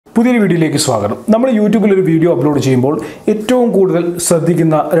പുതിയൊരു വീഡിയോയിലേക്ക് സ്വാഗതം. നമ്മൾ യൂട്യൂബിൽ ഒരു വീഡിയോ അപ്ലോഡ് ചെയ്യുമ്പോൾ ഏറ്റവും കൂടുതൽ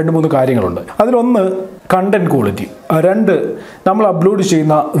ശ്രദ്ധിക്കുന്ന 2-3 കാര്യങ്ങളുണ്ട്. അതിലൊന്ന് കണ്ടന്റ് ക്വാളിറ്റി, 2 നമ്മൾ അപ്ലോഡ്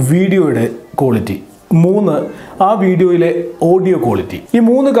ചെയ്യുന്ന വീഡിയോയുടെ ക്വാളിറ്റി, 3 ആ വീഡിയോയിലെ ഓഡിയോ ക്വാളിറ്റി. ഈ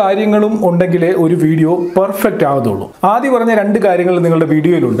 3 കാര്യങ്ങളും ഉണ്ടെങ്കിലേ ഒരു വീഡിയോ പെർഫെക്റ്റ് ആവത്തുള്ളൂ. ആദ്യം പറഞ്ഞ 2 കാര്യങ്ങൾ നിങ്ങളുടെ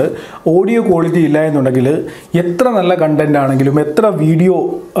വീഡിയോയിലുണ്ട്, ഓഡിയോ ക്വാളിറ്റി ഇല്ല എന്നുണ്ടെങ്കിൽ എത്ര നല്ല കണ്ടന്റ് ആണെങ്കിലും എത്ര വീഡിയോ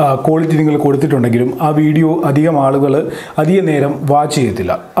ക്വാളിറ്റി നിങ്ങൾ കൊടുത്തിട്ടുണ്ടെങ്കിലും ആ വീഡിയോ അധികം ആളുകൾ അധിക നേരം വാച്ച്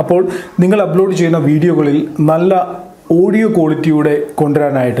ചെയ്യത്തില്ല. അപ്പോൾ നിങ്ങൾ അപ്ലോഡ് ചെയ്യുന്ന വീഡിയോകളിൽ നല്ല ഓഡിയോ ക്വാളിറ്റിയുടെ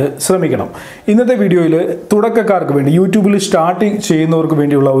കൊണ്ടുവരാനായിട്ട് ശ്രമിക്കണം. ഇന്നത്തെ വീഡിയോയിൽ തുടക്കക്കാർക്ക് വേണ്ടി യൂട്യൂബിൽ സ്റ്റാർട്ടിങ് ചെയ്യുന്നവർക്ക്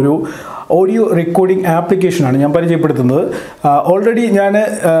വേണ്ടിയുള്ള ഒരു ഓഡിയോ റെക്കോർഡിംഗ് ആപ്ലിക്കേഷനാണ് ഞാൻ പരിചയപ്പെടുത്തുന്നത്. ഓൾറെഡി ഞാൻ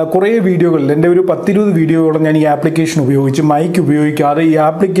കുറേ വീഡിയോകളിൽ എൻ്റെ ഒരു 10-20 വീഡിയോയോളം ഞാൻ ഈ ആപ്ലിക്കേഷൻ ഉപയോഗിച്ച് മൈക്ക് ഉപയോഗിക്കാതെ ഈ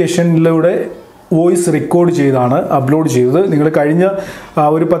ആപ്ലിക്കേഷനിലൂടെ വോയിസ് റെക്കോർഡ് ചെയ്താണ് അപ്ലോഡ് ചെയ്തത്. നിങ്ങൾ കഴിഞ്ഞ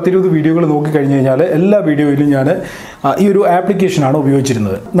ഒരു 10-20 വീഡിയോകൾ നോക്കിക്കഴിഞ്ഞ് കഴിഞ്ഞാൽ എല്ലാ വീഡിയോയിലും ഞാൻ ഈ ഒരു ആപ്ലിക്കേഷനാണ്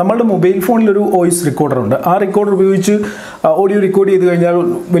ഉപയോഗിച്ചിരുന്നത്. നമ്മളുടെ മൊബൈൽ ഫോണിലൊരു വോയിസ് റെക്കോർഡറുണ്ട്. ആ റെക്കോർഡർ ഉപയോഗിച്ച് ഓഡിയോ റെക്കോർഡ് ചെയ്ത് കഴിഞ്ഞാൽ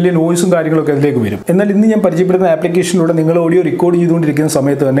വലിയ നോയ്സും കാര്യങ്ങളൊക്കെ അതിലേക്ക് വരും. എന്നാൽ ഇന്ന് ഞാൻ പരിചയപ്പെടുന്ന ആപ്ലിക്കേഷനിലൂടെ നിങ്ങൾ ഓഡിയോ റെക്കോർഡ് ചെയ്തുകൊണ്ടിരിക്കുന്ന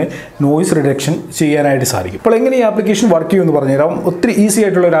സമയത്ത് തന്നെ നോയ്സ് റിഡക്ഷൻ ചെയ്യാനായിട്ട് സാധിക്കും. അപ്പോൾ എങ്ങനെ ഈ ആപ്ലിക്കേഷൻ വർക്ക് ചെയ്യുമെന്ന് പറഞ്ഞുതരാം. ഒത്തിരി ഈസി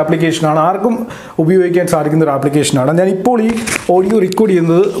ആയിട്ടുള്ള ഒരു ആപ്ലിക്കേഷനാണ്, ആർക്കും ഉപയോഗിക്കാൻ സാധിക്കുന്ന ഒരു ആപ്ലിക്കേഷനാണ്. ഞാനിപ്പോൾ ഈ ഓഡിയോ റെക്കോർഡ്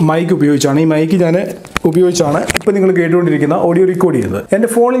ചെയ്യുന്നത് മൈക്ക് ഉപയോഗിച്ചാണ്. ഈ മൈക്ക് ഞാൻ ഉപയോഗിച്ചാണ് ഇപ്പോൾ നിങ്ങൾ കേട്ടുകൊണ്ടിരിക്കുന്ന ഓഡിയോ റെക്കോർഡ് ചെയ്യുന്നത്. എൻ്റെ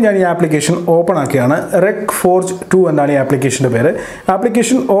ഫോണിൽ ഞാൻ ഈ ആപ്ലിക്കേഷൻ ഓപ്പൺ ആക്കിയാണ്. റെക് ഫോർജ് 2 എന്നാണ് ഈ ആപ്ലിക്കേഷൻ്റെ പേര്.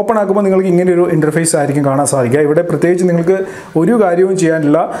 ആപ്ലിക്കേഷൻ ഓപ്പൺ ആക്കുമ്പോൾ നിങ്ങൾക്ക് ഇങ്ങനെ ഒരു ഇൻ്റർഫേസ് ആയിരിക്കും കാണാൻ സാധിക്കുക. ഇവിടെ പ്രത്യേകിച്ച് നിങ്ങൾക്ക് ഒരു കാര്യവും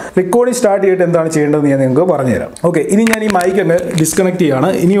ചെയ്യാനില്ല. റെക്കോർഡിംഗ് സ്റ്റാർട്ട് ചെയ്തിട്ട് എന്താണ് ചെയ്യേണ്ടതെന്ന് ഞാൻ നിങ്ങൾക്ക് പറഞ്ഞുതരാം. ഓക്കെ, ഇനി ഞാൻ ഈ മൈക്ക് അങ്ങ് ഡിസ്കണക്ട് ചെയ്യാണ്.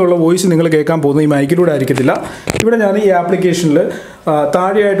 ഇനിയുള്ള വോയിസ് നിങ്ങൾ കേൾക്കാൻ പോകുന്നത് ഈ മൈക്കിലൂടെ ആയിരിക്കത്തില്ല. ഇവിടെ ഞാൻ ഈ ആപ്ലിക്കേഷനിൽ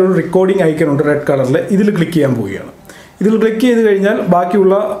താഴെയായിട്ടൊരു റെക്കോർഡിംഗ് ഐക്കൺ ഉണ്ട് റെഡ് കളറിൽ. ഇതിൽ ക്ലിക്ക് ചെയ്യാൻ പോവുകയാണ്. ഇതിൽ ക്ലിക്ക് ചെയ്ത് കഴിഞ്ഞാൽ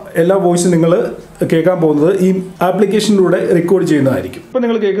ബാക്കിയുള്ള എല്ലാ വോയിസും നിങ്ങൾ കേൾക്കാൻ പോകുന്നത് ഈ ആപ്ലിക്കേഷനിലൂടെ റെക്കോർഡ് ചെയ്യുന്നതായിരിക്കും. ഇപ്പോൾ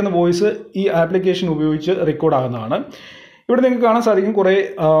നിങ്ങൾ കേൾക്കുന്ന വോയിസ് ഈ ആപ്ലിക്കേഷൻ ഉപയോഗിച്ച് റെക്കോർഡ് ആകുന്നതാണ്. ഇവിടെ നിങ്ങൾക്ക് കാണാൻ സാധിക്കും കുറേ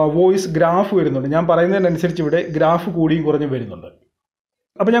വോയിസ് ഗ്രാഫ് വരുന്നുണ്ട്. ഞാൻ പറയുന്നതിനനുസരിച്ച് ഇവിടെ ഗ്രാഫ് കൂടിയും കുറഞ്ഞും വരുന്നുണ്ട്.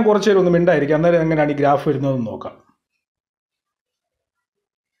 അപ്പോൾ ഞാൻ കുറച്ച് നേരം ഒന്ന് മിണ്ടായിരിക്കും, അന്നേരം എങ്ങനെയാണ് ഈ ഗ്രാഫ് വരുന്നതെന്ന് നോക്കാം.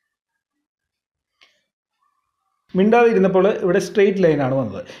 മിണ്ടാതെ ഇരുന്നപ്പോൾ ഇവിടെ സ്ട്രെയിറ്റ് ലൈനാണ്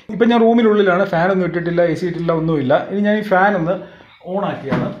വന്നത്. ഇപ്പം ഞാൻ റൂമിനുള്ളിലാണ്, ഫാനൊന്നും ഇട്ടിട്ടില്ല, AC ഇട്ടില്ല, ഒന്നുമില്ല. ഇനി ഞാൻ ഈ ഫാൻ ഒന്ന് ഓൺ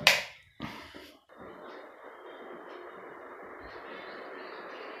ആക്കിയാണ്.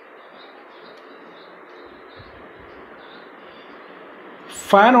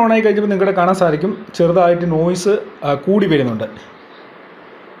 ഫാൻ ഓണായി കഴിഞ്ഞപ്പോൾ നിങ്ങളുടെ കാണാൻ സാധിക്കും ചെറുതായിട്ട് നോയ്സ് കൂടി വരുന്നുണ്ട്.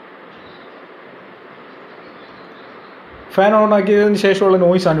 ഫാൻ ഓൺ ആക്കിയതിന് ശേഷമുള്ള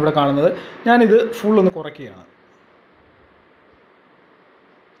നോയ്സാണ് ഇവിടെ കാണുന്നത്. ഞാനിത് ഫുൾ ഒന്ന് കുറയ്ക്കുകയാണ്.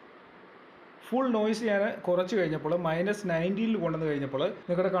 ഫുൾ നോയ്സ് ഞാൻ കുറച്ച് കഴിഞ്ഞപ്പോൾ -90 കൊണ്ടുവന്ന് കഴിഞ്ഞപ്പോൾ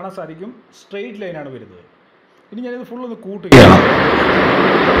നിങ്ങളുടെ കാണാൻ സാധിക്കും സ്ട്രെയിറ്റ് ലൈനാണ് വരുന്നത്. ഇനി ഞാനിത് ഫുൾ ഒന്ന് കൂട്ടുകയാണ്.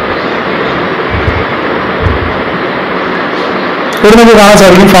 ഇവിടെ നമുക്ക് കാണാൻ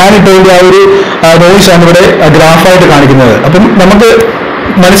സാധിക്കും ഫാൻ ഇട്ടതിൻ്റെ ആ ഒരു നോയ്സാണ് ഇവിടെ ഗ്രാഫായിട്ട് കാണിക്കുന്നത്. അപ്പം നമുക്ക്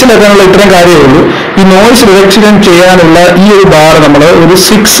മനസ്സിലാക്കാനുള്ള ഇത്രയും കാര്യമേ ഉള്ളൂ. ഈ നോയ്സ് റിഡക്ഷൻ ചെയ്യാനുള്ള ഈ ഒരു ബാർ നമ്മൾ ഒരു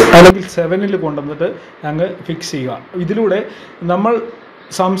 6 അല്ലെങ്കിൽ 7 കൊണ്ടുവന്നിട്ട് അങ്ങ് ഫിക്സ് ചെയ്യുക. ഇതിലൂടെ നമ്മൾ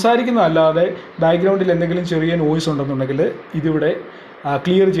സംസാരിക്കുന്നതല്ലാതെ ബാക്ക്ഗ്രൗണ്ടിൽ എന്തെങ്കിലും ചെറിയ നോയ്സ് ഉണ്ടെന്നുണ്ടെങ്കിൽ ഇതിവിടെ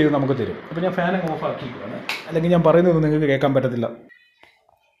ക്ലിയർ ചെയ്ത് നമുക്ക് തരും. അപ്പോൾ ഞാൻ ഫാൻ ഓഫ് ആക്കിയിരിക്കുകയാണ്, അല്ലെങ്കിൽ ഞാൻ പറയുന്നതൊന്നും നിങ്ങൾക്ക് കേൾക്കാൻ പറ്റത്തില്ല.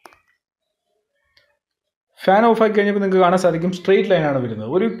 ഫാൻ ഓഫ് ആക്കി കഴിഞ്ഞപ്പോൾ നിങ്ങൾക്ക് കാണാൻ സാധിക്കും സ്ട്രെയിറ്റ് ലൈനാണ് വരുന്നത്.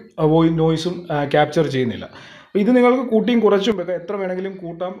 ഒരു നോയ്സും ക്യാപ്ചർ ചെയ്യുന്നില്ല. ഇത് നിങ്ങൾക്ക് കൂട്ടിയും കുറച്ചും വെക്കാം, എത്ര വേണമെങ്കിലും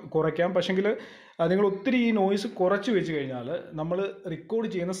കൂട്ടാം കുറയ്ക്കാം. പക്ഷെങ്കിൽ നിങ്ങൾ ഒത്തിരി ഈ നോയ്സ് കുറച്ച് വെച്ച് കഴിഞ്ഞാൽ നമ്മൾ റെക്കോർഡ്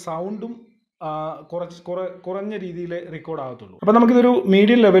ചെയ്യുന്ന സൗണ്ടും കുറഞ്ഞ രീതിയിൽ റെക്കോർഡ് ആകത്തുള്ളൂ. അപ്പോൾ നമുക്കിതൊരു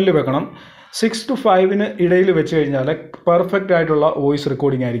മീഡിയം ലെവലിൽ വെക്കണം. 6 to 5 ഇടയിൽ വെച്ച് കഴിഞ്ഞാൽ പെർഫെക്റ്റ് ആയിട്ടുള്ള വോയിസ്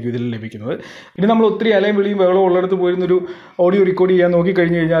റെക്കോർഡിംഗ് ആയിരിക്കും ഇതിൽ ലഭിക്കുന്നത്. ഇനി നമ്മൾ ഒത്തിരി അലയും വിളിയും വെള്ളവും ഉള്ളിടത്ത് പോയിരുന്നൊരു ഓഡിയോ റെക്കോർഡ് ചെയ്യാൻ നോക്കി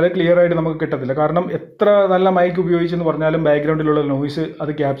കഴിഞ്ഞ് കഴിഞ്ഞാൽ ക്ലിയർ ആയിട്ട് നമുക്ക് കിട്ടത്തില്ല. കാരണം എത്ര നല്ല മൈക്ക് ഉപയോഗിച്ചെന്ന് പറഞ്ഞാലും ബാക്ക്ഗ്രൗണ്ടിലുള്ള നോയ്സ്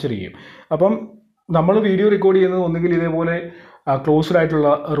അത് ക്യാപ്ചർ ചെയ്യും. അപ്പം നമ്മൾ വീഡിയോ റെക്കോർഡ് ചെയ്യുന്നത് ഒന്നുകിൽ ഇതേപോലെ ക്ലോസ്ഡ്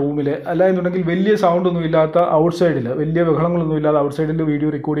ആയിട്ടുള്ള റൂമിൽ, അല്ല എന്നുണ്ടെങ്കിൽ വലിയ സൗണ്ടൊന്നും ഇല്ലാത്ത ഔട്ട്സൈഡിൽ, വലിയ ബഹളങ്ങളൊന്നും ഇല്ലാതെ ഔട്ട്സൈഡിൽ വീഡിയോ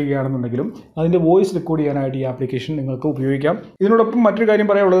റെക്കോർഡ് ചെയ്യുകയാണെന്നുണ്ടെങ്കിലും അതിൻ്റെ വോയിസ് റെക്കോർഡ് ചെയ്യാനായിട്ട് ഈ ആപ്ലിക്കേഷൻ നിങ്ങൾക്ക് ഉപയോഗിക്കാം. ഇതിനോടൊപ്പം മറ്റൊരു കാര്യം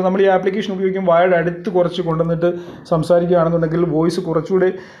പറയാനുള്ളത്, നമ്മൾ ഈ ആപ്ലിക്കേഷൻ ഉപയോഗിക്കും വായുടെ അടുത്ത് കുറച്ച് കൊണ്ടുവന്നിട്ട് സംസാരിക്കുകയാണെന്നുണ്ടെങ്കിൽ വോയിസ്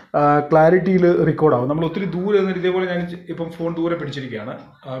കുറച്ചുകൂടി ക്ലാരിറ്റിയിൽ റെക്കോർഡ് ആകും. നമ്മൾ ഒത്തിരി ദൂരെ നിന്നിട്ട് ഇതേപോലെ ഞാൻ ഇപ്പം ഫോൺ ദൂരെ പിടിച്ചിരിക്കുകയാണ്,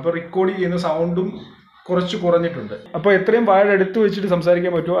 അപ്പോൾ റെക്കോർഡ് ചെയ്യുന്ന സൗണ്ടും കുറച്ച് കുറഞ്ഞിട്ടുണ്ട്. അപ്പോൾ എത്രയും വായുടെ അടുത്ത് വെച്ചിട്ട്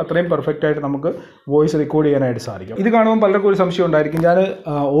സംസാരിക്കാൻ പറ്റുമോ അത്രയും പെർഫെക്റ്റ് ആയിട്ട് നമുക്ക് വോയിസ് റെക്കോർഡ് ചെയ്യാനായിട്ട് സാധിക്കും. ഇത് കാണുമ്പോൾ പലർക്കും ഒരു സംശയം ഉണ്ടായിരിക്കും, ഞാൻ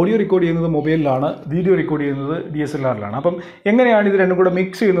ഓഡിയോ റെക്കോർഡ് ചെയ്യുന്നത് മൊബൈലിലാണ്, വീഡിയോ റെക്കോർഡ് ചെയ്യുന്നത് DSLR-ലാണ്. അപ്പം എങ്ങനെയാണ് ഇത് രണ്ടും കൂടെ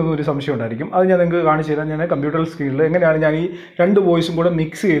മിക്സ് ചെയ്യുന്നതെന്ന് ഒരു സംശയം ഉണ്ടായിരിക്കും. അത് ഞാൻ നിങ്ങൾക്ക് കാണിച്ചു തരാം. ഞാൻ കമ്പ്യൂട്ടർ സ്ക്രീനിൽ എങ്ങനെയാണ് ഞാൻ ഈ 2 വോയിസും കൂടെ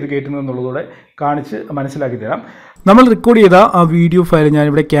മിക്സ് ചെയ്ത് കയറ്റുന്നത് എന്നുള്ളതോടെ കാണിച്ച് മനസ്സിലാക്കി തരാം. നമ്മൾ റെക്കോർഡ് ചെയ്ത ആ വീഡിയോ ഫയൽ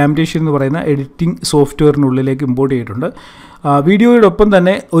ഞാനിവിടെ ക്യാംറ്റേഷ്യ എന്ന് പറയുന്ന എഡിറ്റിംഗ് സോഫ്റ്റ്വെയറിനുള്ളിലേക്ക് ഇമ്പോർട്ട് ചെയ്തിട്ടുണ്ട്. വീഡിയോയോടൊപ്പം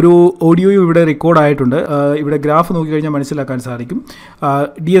തന്നെ ഒരു ഓഡിയോയും ഇവിടെ റെക്കോർഡായിട്ടുണ്ട്. ഇവിടെ ഗ്രാഫ് നോക്കിക്കഴിഞ്ഞാൽ മനസ്സിലാക്കാൻ സാധിക്കും.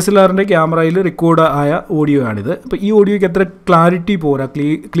 DSLRൻ്റെ ക്യാമറയിൽ റെക്കോർഡ് ആയ ഓഡിയോ ആണിത്. അപ്പോൾ ഈ ഓഡിയോയ്ക്ക് അത്ര ക്ലാരിറ്റി പോരാ,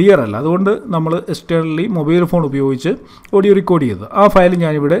 ക്ലിയർ അല്ല. അതുകൊണ്ട് നമ്മൾ എക്സ്റ്റേണലി മൊബൈൽ ഫോൺ ഉപയോഗിച്ച് ഓഡിയോ റെക്കോർഡ് ചെയ്തത്. ആ ഫയൽ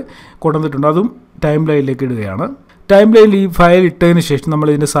ഞാനിവിടെ കൊണ്ടുവന്നിട്ടുണ്ട്. അതും ടൈം ലൈനിലേക്ക് ഇടുകയാണ്. ടൈം ലൈനിൽ ഈ ഫയൽ ഇട്ടതിന് ശേഷം നമ്മൾ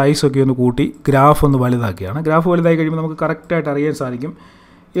ഇതിൻ്റെ സൈസൊക്കെ ഒന്ന് കൂട്ടി ഗ്രാഫ് ഒന്ന് വലുതാക്കിയാണ്. ഗ്രാഫ് വലുതായി കഴിയുമ്പോൾ നമുക്ക് കറക്റ്റായിട്ട് അറിയാൻ സാധിക്കും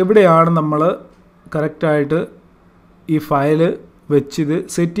എവിടെയാണ് നമ്മൾ കറക്റ്റായിട്ട് ഈ ഫയൽ വെച്ചിത്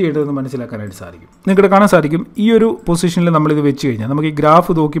സെറ്റ് ചെയ്യേണ്ടതെന്ന് മനസ്സിലാക്കാനായിട്ട് സാധിക്കും. നിങ്ങൾക്ക് കാണാൻ സാധിക്കും ഈ ഒരു പൊസിഷനിൽ നമ്മളിത് വെച്ച് കഴിഞ്ഞാൽ നമുക്ക് ഈ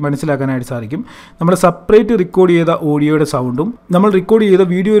ഗ്രാഫ് നോക്കി മനസ്സിലാക്കാനായിട്ട് സാധിക്കും നമ്മൾ സെപ്പറേറ്റ് റെക്കോർഡ് ചെയ്ത ഓഡിയോയുടെ സൗണ്ടും നമ്മൾ റെക്കോർഡ് ചെയ്ത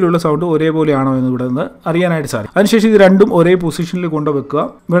വീഡിയോയിലുള്ള സൗണ്ടും ഒരേപോലെയാണോ എന്ന് ഇവിടെ നിന്ന് അറിയാനായിട്ട് സാധിക്കും. അതിനുശേഷം ഇത് രണ്ടും ഒരേ പൊസിഷനിൽ കൊണ്ടുവെക്കുക.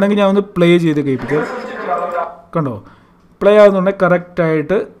 വേണമെങ്കിൽ ഞാൻ ഒന്ന് പ്ലേ ചെയ്ത് കേൾപ്പിക്കാം. കണ്ടോ, പ്ലേ ആകുന്നുണ്ടെങ്കിൽ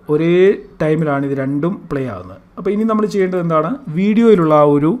കറക്റ്റായിട്ട് ഒരേ ടൈമിലാണ് ഇത് രണ്ടും പ്ലേ ആകുന്നത്. അപ്പോൾ ഇനി നമ്മൾ ചെയ്യേണ്ടത് എന്താണ്, വീഡിയോയിലുള്ള ആ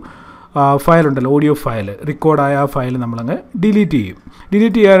ഒരു ഫയലുണ്ടല്ലോ, ഓഡിയോ ഫയൽ, റെക്കോർഡായ ആ ഫയൽ നമ്മളങ്ങ് ഡിലീറ്റ് ചെയ്യും.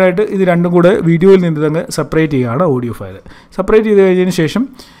 ഡിലീറ്റ് ചെയ്യാനായിട്ട് ഇത് രണ്ടും കൂടെ വീഡിയോയിൽ നിന്ന് അങ്ങ് സെപ്പറേറ്റ് ചെയ്യുകയാണ് ഓഡിയോ ഫയൽ. സെപ്പറേറ്റ് ചെയ്ത് കഴിഞ്ഞതിന് ശേഷം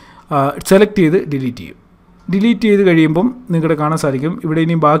സെലക്ട് ചെയ്ത് ഡിലീറ്റ് ചെയ്യും. ഡിലീറ്റ് ചെയ്ത് കഴിയുമ്പം നിങ്ങളുടെ കാണാൻ സാധിക്കും ഇവിടെ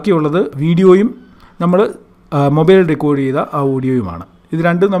ഇനി ബാക്കിയുള്ളത് വീഡിയോയും നമ്മൾ മൊബൈൽ റെക്കോർഡ് ചെയ്ത ആ ഓഡിയോയുമാണ്. ഇത്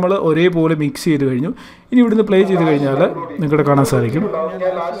രണ്ടും നമ്മൾ ഒരേപോലെ മിക്സ് ചെയ്ത് കഴിഞ്ഞു. ഇനി ഇവിടുന്ന് പ്ലേ ചെയ്ത് കഴിഞ്ഞാൽ നിങ്ങളുടെ കാണാൻ സാധിക്കും.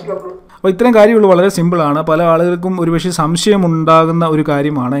 അപ്പോൾ ഇത്രയും കാര്യങ്ങൾ വളരെ സിമ്പിളാണ്. പല ആളുകൾക്കും ഒരുപക്ഷെ സംശയമുണ്ടാകുന്ന ഒരു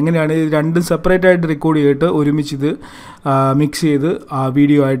കാര്യമാണ് എങ്ങനെയാണ് ഇത് രണ്ടും സെപ്പറേറ്റ് ആയിട്ട് റെക്കോർഡ് ചെയ്തിട്ട് ഒരുമിച്ച് ഇത് മിക്സ് ചെയ്ത്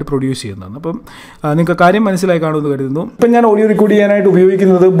വീഡിയോ ആയിട്ട് പ്രൊഡ്യൂസ് ചെയ്യുന്നതാണ്. അപ്പം നിങ്ങൾക്ക് കാര്യം മനസ്സിലായി കാണുമെന്ന് കരുതുന്നു. ഇപ്പം ഞാൻ ഓഡിയോ റെക്കോർഡ് ചെയ്യാനായിട്ട്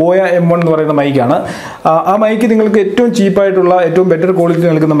ഉപയോഗിക്കുന്നത് ബോയ M1 എന്ന് പറയുന്ന മൈക്കാണ്. ആ മൈക്ക് നിങ്ങൾക്ക് ഏറ്റവും ചീപ്പായിട്ടുള്ള ഏറ്റവും ബെറ്റർ ക്വാളിറ്റി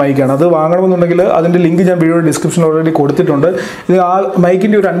നൽകുന്ന മൈക്കാണ്. അത് വാങ്ങണമെന്നുണ്ടെങ്കിൽ അതിൻ്റെ ലിങ്ക് ഞാൻ വീഡിയോ ഡിസ്ക്രിപ്ഷനിൽ ഓൾറെഡി കൊടുത്തിട്ടുണ്ട്. ഇത് ആ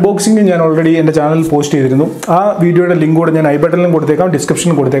മൈക്കിൻ്റെ ഒരു അൺബോക്സിംഗ് ഞാൻ ഓൾറെഡി എൻ്റെ ചാനലിൽ പോസ്റ്റ് ചെയ്തിരുന്നു. ആ വീഡിയോയുടെ ലിങ്ക് കൂടെ ഞാൻ ഐ ബട്ടണിലും കൊടുത്തേക്കാം,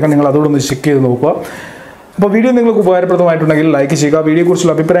 ഡിസ്ക്രിപ്ഷനിലും കൊടുത്തേക്കാം. നിങ്ങൾ അതോടൊന്ന് ചെക്ക് ചെയ്ത് നോക്കുക. അപ്പോൾ വീഡിയോ നിങ്ങൾക്ക് ഉപകാരപ്രദമായിട്ടുണ്ടെങ്കിൽ ലൈക്ക് ചെയ്യുക.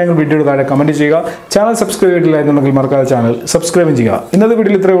 വീഡിയോയെക്കുറിച്ചുള്ള അഭിപ്രായങ്ങൾ വീഡിയോയുടെ താഴെ കമൻറ്റ് ചെയ്യുക. ചാനൽ സബ്സ്ക്രൈബ് ചെയ്തിട്ടില്ലായിരുന്നുണ്ടെങ്കിൽ മറക്കാതെ ചാനൽ സബ്സ്ക്രൈബ് ചെയ്യുക. ഇന്നത്തെ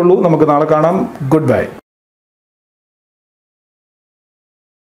വീഡിയോയിൽ ഇത്രയേ ഉള്ളൂ. നമുക്ക് നാളെ കാണാം. Good bye.